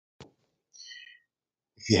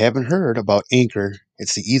you haven't heard about Anchor,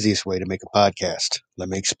 it's the easiest way to make a podcast. Let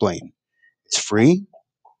me explain. It's free.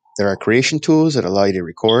 There are creation tools that allow you to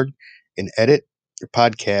record and edit your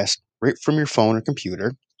podcast right from your phone or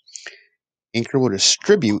computer. Anchor will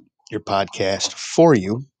distribute your podcast for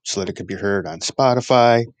you so that it can be heard on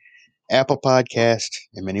Spotify, Apple Podcast,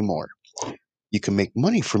 and many more. You can make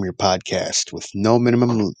money from your podcast with no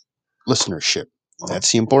minimum listenership.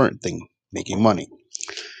 That's the important thing, making money.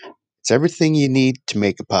 It's everything you need to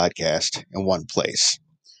make a podcast in one place.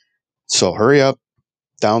 So hurry up,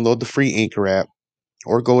 download the free Anchor app,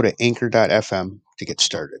 or go to anchor.fm to get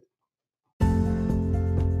started.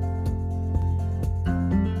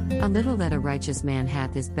 A little that a righteous man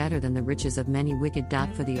hath is better than the riches of many wicked.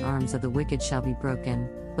 For the arms of the wicked shall be broken,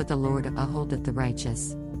 but the Lord upholdeth the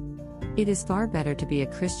righteous. It is far better to be a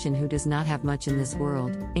Christian who does not have much in this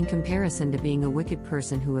world, in comparison to being a wicked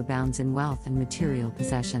person who abounds in wealth and material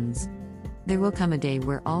possessions. There will come a day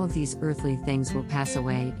where all of these earthly things will pass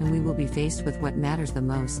away and we will be faced with what matters the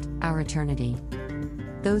most, our eternity.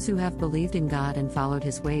 Those who have believed in God and followed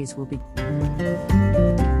His ways will be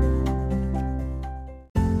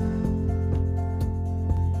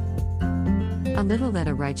A little that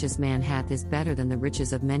a righteous man hath is better than the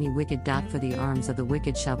riches of many wicked. For the arms of the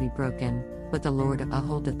wicked shall be broken, but the Lord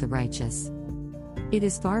upholdeth the righteous. It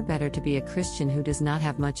is far better to be a Christian who does not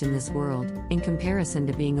have much in this world, in comparison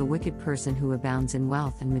to being a wicked person who abounds in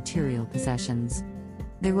wealth and material possessions.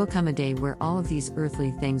 There will come a day where all of these earthly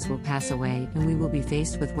things will pass away and we will be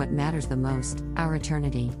faced with what matters the most, our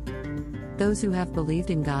eternity. Those who have believed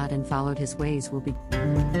in God and followed His ways will be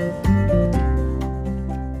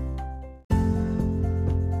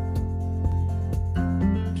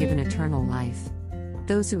given eternal life.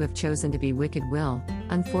 Those who have chosen to be wicked will,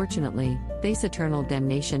 unfortunately, face eternal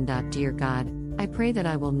damnation. Dear God, I pray that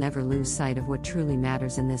I will never lose sight of what truly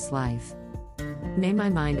matters in this life. May my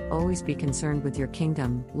mind always be concerned with your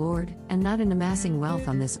kingdom, Lord, and not in amassing wealth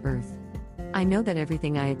on this earth. I know that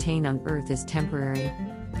everything I attain on earth is temporary.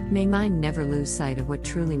 May mine never lose sight of what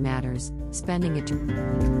truly matters, spending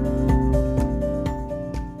eternity.